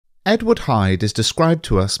Edward Hyde is described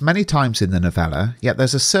to us many times in the novella, yet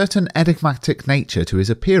there's a certain enigmatic nature to his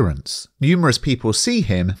appearance. Numerous people see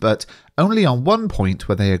him, but only on one point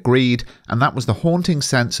were they agreed, and that was the haunting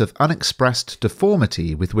sense of unexpressed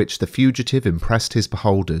deformity with which the fugitive impressed his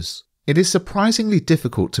beholders. It is surprisingly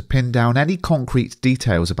difficult to pin down any concrete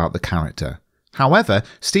details about the character. However,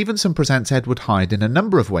 Stevenson presents Edward Hyde in a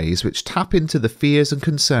number of ways which tap into the fears and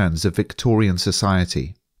concerns of Victorian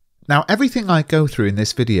society. Now, everything I go through in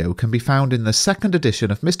this video can be found in the second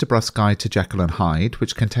edition of Mr. Bruff's Guide to Jekyll and Hyde,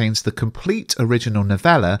 which contains the complete original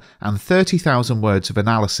novella and 30,000 words of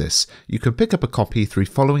analysis. You can pick up a copy through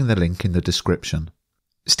following the link in the description.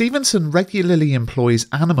 Stevenson regularly employs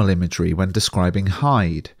animal imagery when describing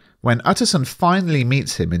Hyde. When Utterson finally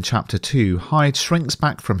meets him in Chapter 2, Hyde shrinks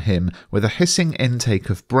back from him with a hissing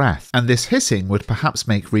intake of breath, and this hissing would perhaps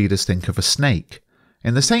make readers think of a snake.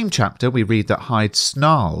 In the same chapter, we read that Hyde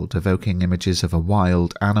snarled, evoking images of a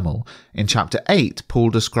wild animal. In Chapter 8, Poole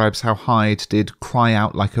describes how Hyde did cry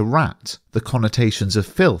out like a rat. The connotations of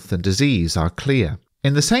filth and disease are clear.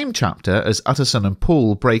 In the same chapter, as Utterson and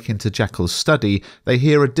Poole break into Jekyll's study, they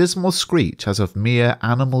hear a dismal screech as of mere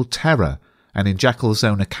animal terror. And in Jekyll's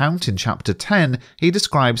own account in Chapter 10, he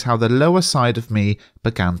describes how the lower side of me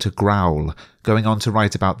began to growl, going on to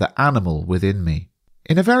write about the animal within me.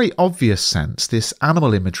 In a very obvious sense, this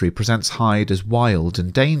animal imagery presents Hyde as wild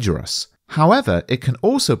and dangerous. However, it can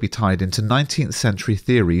also be tied into 19th century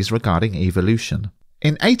theories regarding evolution.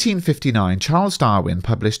 In 1859, Charles Darwin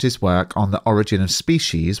published his work on the origin of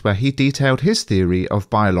species, where he detailed his theory of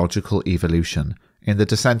biological evolution. In The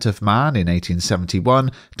Descent of Man in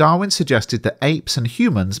 1871, Darwin suggested that apes and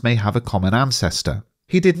humans may have a common ancestor.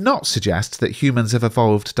 He did not suggest that humans have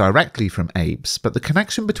evolved directly from apes, but the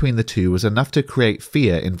connection between the two was enough to create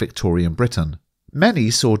fear in Victorian Britain.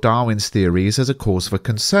 Many saw Darwin's theories as a cause for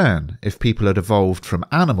concern. If people had evolved from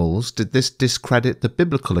animals, did this discredit the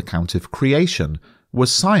biblical account of creation?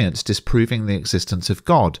 Was science disproving the existence of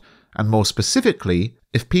God? And more specifically,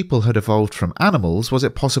 if people had evolved from animals, was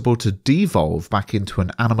it possible to devolve back into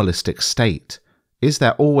an animalistic state? Is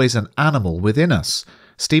there always an animal within us?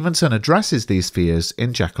 Stevenson addresses these fears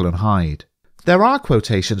in Jekyll and Hyde. There are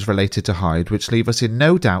quotations related to Hyde which leave us in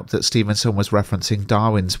no doubt that Stevenson was referencing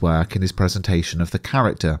Darwin's work in his presentation of the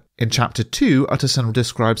character. In Chapter 2, Utterson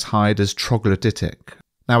describes Hyde as troglodytic.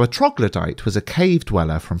 Now, a troglodyte was a cave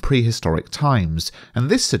dweller from prehistoric times, and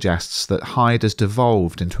this suggests that Hyde has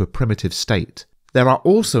devolved into a primitive state. There are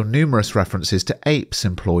also numerous references to apes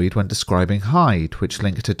employed when describing Hyde, which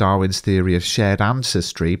link to Darwin's theory of shared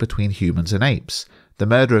ancestry between humans and apes. The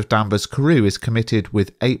murder of Danvers Carew is committed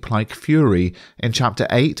with ape-like fury. In Chapter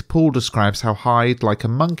 8, Poole describes how Hyde, like a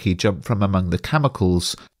monkey, jumped from among the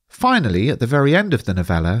chemicals. Finally, at the very end of the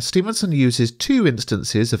novella, Stevenson uses two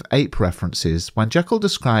instances of ape references when Jekyll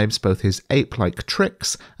describes both his ape-like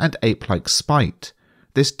tricks and ape-like spite.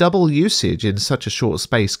 This double usage in such a short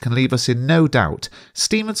space can leave us in no doubt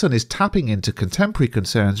Stevenson is tapping into contemporary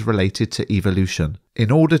concerns related to evolution in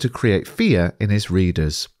order to create fear in his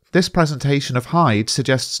readers. This presentation of Hyde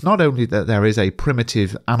suggests not only that there is a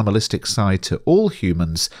primitive animalistic side to all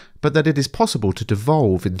humans, but that it is possible to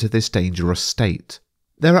devolve into this dangerous state.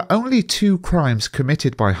 There are only two crimes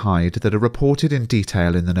committed by Hyde that are reported in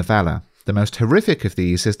detail in the novella. The most horrific of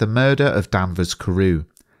these is the murder of Danvers Carew.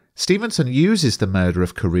 Stevenson uses the murder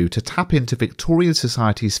of Carew to tap into Victorian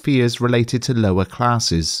society's fears related to lower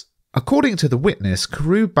classes. According to the witness,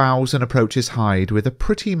 Carew bows and approaches Hyde with a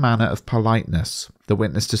pretty manner of politeness. The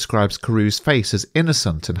witness describes Carew's face as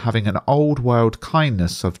innocent and having an old-world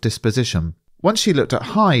kindness of disposition. Once she looked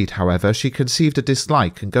at Hyde, however, she conceived a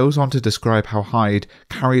dislike and goes on to describe how Hyde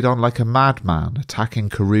carried on like a madman, attacking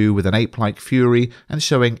Carew with an ape-like fury and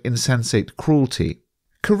showing insensate cruelty.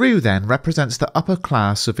 Carew then represents the upper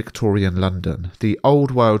class of Victorian London. The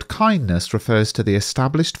old world kindness refers to the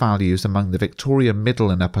established values among the Victorian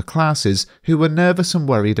middle and upper classes who were nervous and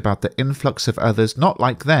worried about the influx of others not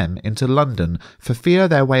like them into London for fear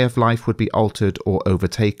their way of life would be altered or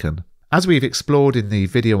overtaken. As we've explored in the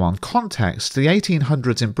video on context, the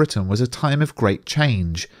 1800s in Britain was a time of great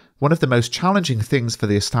change. One of the most challenging things for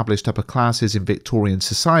the established upper classes in Victorian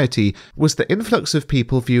society was the influx of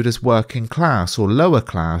people viewed as working class or lower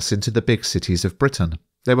class into the big cities of Britain.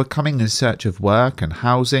 They were coming in search of work and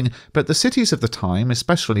housing, but the cities of the time,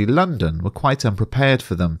 especially London, were quite unprepared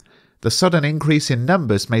for them. The sudden increase in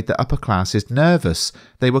numbers made the upper classes nervous.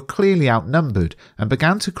 They were clearly outnumbered and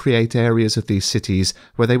began to create areas of these cities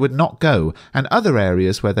where they would not go and other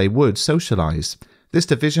areas where they would socialise. This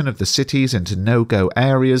division of the cities into no-go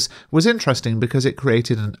areas was interesting because it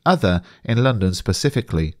created an other in London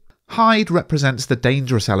specifically. Hyde represents the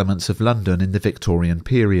dangerous elements of London in the Victorian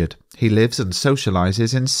period. He lives and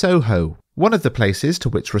socialises in Soho, one of the places to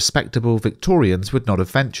which respectable Victorians would not have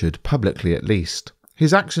ventured, publicly at least.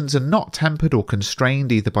 His actions are not tempered or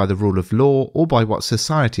constrained either by the rule of law or by what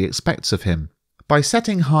society expects of him. By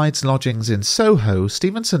setting Hyde's lodgings in Soho,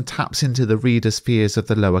 Stevenson taps into the reader's fears of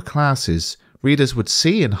the lower classes. Readers would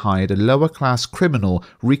see in Hyde a lower-class criminal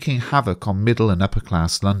wreaking havoc on middle and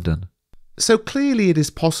upper-class London. So clearly it is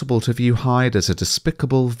possible to view Hyde as a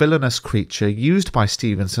despicable, villainous creature used by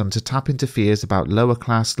Stevenson to tap into fears about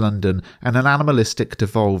lower-class London and an animalistic,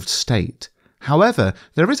 devolved state. However,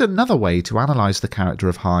 there is another way to analyse the character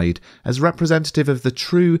of Hyde as representative of the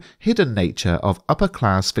true, hidden nature of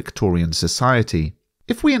upper-class Victorian society.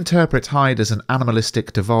 If we interpret Hyde as an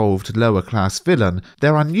animalistic, devolved, lower-class villain,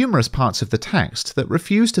 there are numerous parts of the text that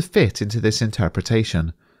refuse to fit into this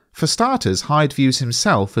interpretation. For starters, Hyde views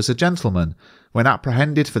himself as a gentleman. When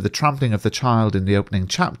apprehended for the trampling of the child in the opening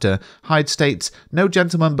chapter, Hyde states, "No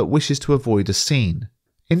gentleman but wishes to avoid a scene."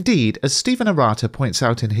 Indeed, as Stephen Arata points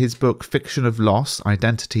out in his book Fiction of Loss,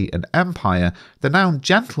 Identity and Empire, the noun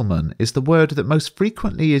gentleman is the word that most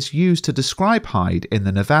frequently is used to describe Hyde in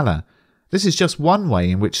the novella. This is just one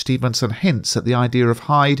way in which Stevenson hints at the idea of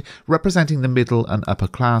Hyde representing the middle and upper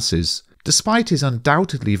classes. Despite his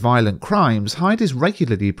undoubtedly violent crimes, Hyde is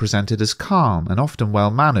regularly presented as calm and often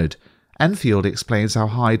well-mannered. Enfield explains how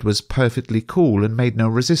Hyde was perfectly cool and made no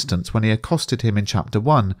resistance when he accosted him in Chapter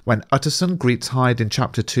 1. When Utterson greets Hyde in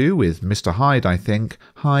Chapter 2 with "Mr. Hyde, I think,"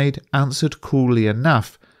 Hyde answered coolly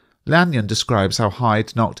enough. Lanyon describes how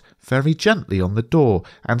Hyde knocked very gently on the door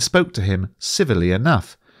and spoke to him civilly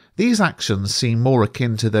enough. These actions seem more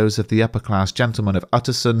akin to those of the upper-class gentlemen of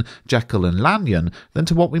Utterson, Jekyll and Lanyon than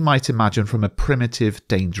to what we might imagine from a primitive,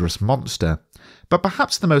 dangerous monster. But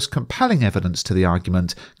perhaps the most compelling evidence to the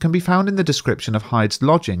argument can be found in the description of Hyde's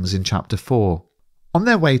lodgings in Chapter 4. On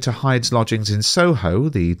their way to Hyde's lodgings in Soho,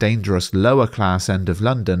 the dangerous lower-class end of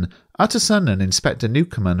London, Utterson and Inspector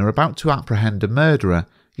Newcomen are about to apprehend a murderer,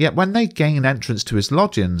 yet when they gain entrance to his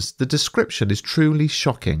lodgings, the description is truly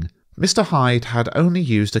shocking. Mr. Hyde had only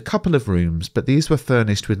used a couple of rooms, but these were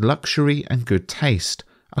furnished with luxury and good taste.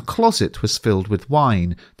 A closet was filled with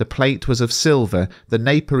wine, the plate was of silver, the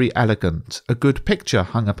napery elegant, a good picture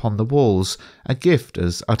hung upon the walls, a gift,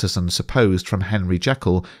 as Utterson supposed, from Henry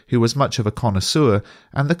Jekyll, who was much of a connoisseur,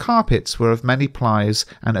 and the carpets were of many plies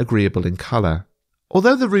and agreeable in colour.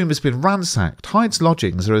 Although the room has been ransacked, Hyde's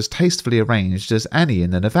lodgings are as tastefully arranged as any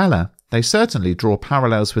in the novella. They certainly draw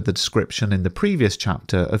parallels with the description in the previous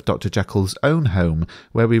chapter of Dr. Jekyll's own home,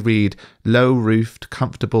 where we read, "Low-roofed,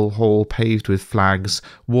 comfortable hall paved with flags,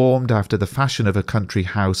 warmed after the fashion of a country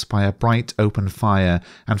house by a bright open fire,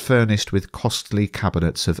 and furnished with costly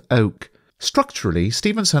cabinets of oak." Structurally,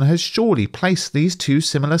 Stevenson has surely placed these two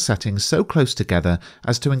similar settings so close together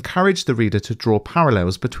as to encourage the reader to draw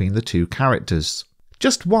parallels between the two characters.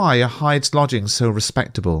 Just why are Hyde's lodgings so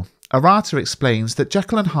respectable? Arata explains that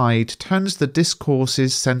Jekyll and Hyde turns the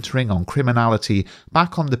discourses centering on criminality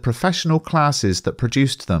back on the professional classes that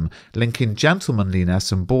produced them, linking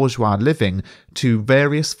gentlemanliness and bourgeois living to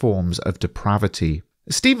various forms of depravity.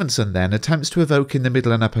 Stevenson then attempts to evoke in the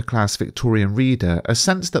middle and upper class Victorian reader a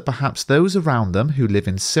sense that perhaps those around them who live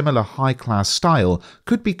in similar high-class style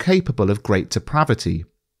could be capable of great depravity.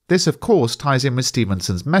 This, of course, ties in with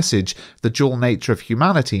Stevenson's message: the dual nature of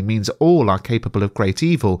humanity means all are capable of great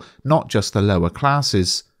evil, not just the lower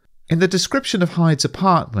classes. In the description of Hyde's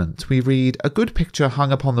apartment, we read, "A good picture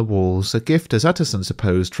hung upon the walls, a gift, as Utterson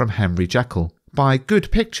supposed, from Henry Jekyll." By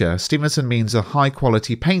good picture, Stevenson means a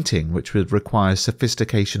high-quality painting which would require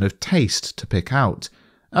sophistication of taste to pick out.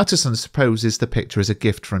 Utterson supposes the picture is a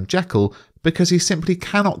gift from Jekyll because he simply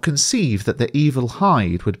cannot conceive that the evil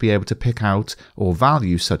Hyde would be able to pick out or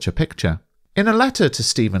value such a picture. In a letter to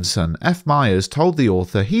Stevenson, F. Myers told the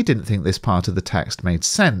author he didn't think this part of the text made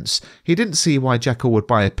sense. He didn't see why Jekyll would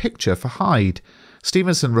buy a picture for Hyde.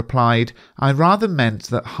 Stevenson replied, "I rather meant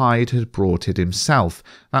that Hyde had brought it himself."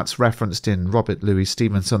 That's referenced in Robert Louis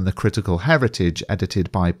Stevenson, The Critical Heritage, edited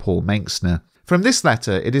by Paul Maixner. From this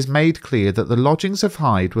letter, it is made clear that the lodgings of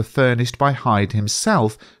Hyde were furnished by Hyde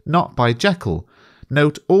himself, not by Jekyll.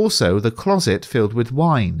 Note also the closet filled with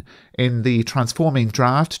wine. In the transforming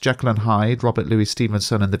Draught, Jekyll and Hyde, Robert Louis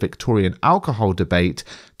Stevenson and the Victorian alcohol debate,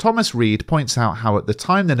 Thomas Reid points out how at the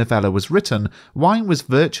time the novella was written, wine was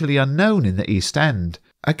virtually unknown in the East End.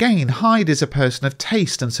 Again, Hyde is a person of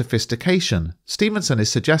taste and sophistication. Stevenson is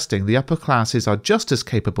suggesting the upper classes are just as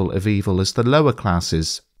capable of evil as the lower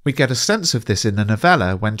classes. We get a sense of this in the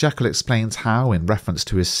novella when Jekyll explains how, in reference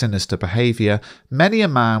to his sinister behaviour, many a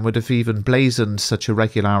man would have even blazoned such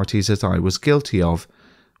irregularities as I was guilty of.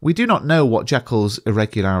 We do not know what Jekyll's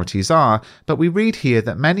irregularities are, but we read here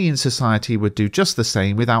that many in society would do just the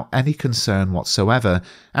same without any concern whatsoever,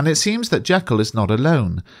 and it seems that Jekyll is not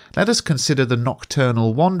alone. Let us consider the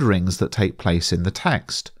nocturnal wanderings that take place in the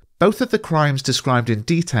text. Both of the crimes described in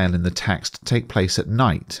detail in the text take place at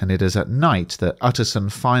night, and it is at night that Utterson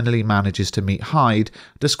finally manages to meet Hyde,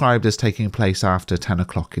 described as taking place after 10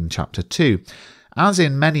 o'clock in chapter 2. As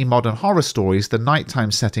in many modern horror stories, the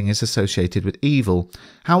nighttime setting is associated with evil.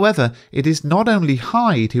 However, it is not only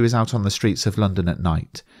Hyde who is out on the streets of London at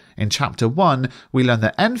night. In chapter 1, we learn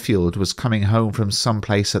that Enfield was coming home from some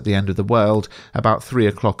place at the end of the world about 3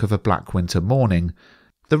 o'clock of a black winter morning.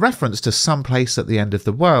 The reference to some place at the end of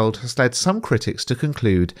the world has led some critics to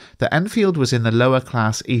conclude that Enfield was in the lower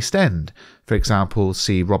class East End. For example,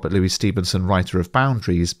 see Robert Louis Stevenson, writer of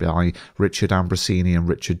Boundaries, by Richard Ambrosini and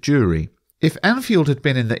Richard Dury. If Enfield had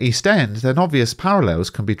been in the East End, then obvious parallels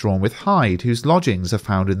can be drawn with Hyde, whose lodgings are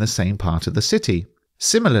found in the same part of the city.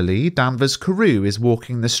 Similarly, Danvers Carew is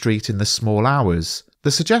walking the street in the small hours. The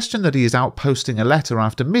suggestion that he is out posting a letter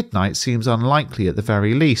after midnight seems unlikely at the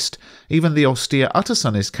very least. Even the austere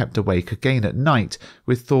Utterson is kept awake again at night,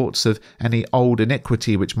 with thoughts of any old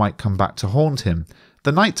iniquity which might come back to haunt him.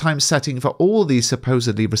 The nighttime setting for all these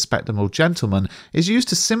supposedly respectable gentlemen is used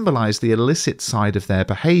to symbolise the illicit side of their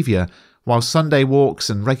behaviour. While Sunday walks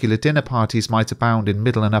and regular dinner parties might abound in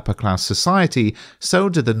middle and upper class society, so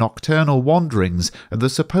do the nocturnal wanderings of the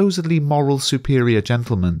supposedly moral superior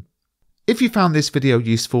gentlemen. If you found this video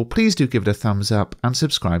useful, please do give it a thumbs up and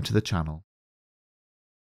subscribe to the channel.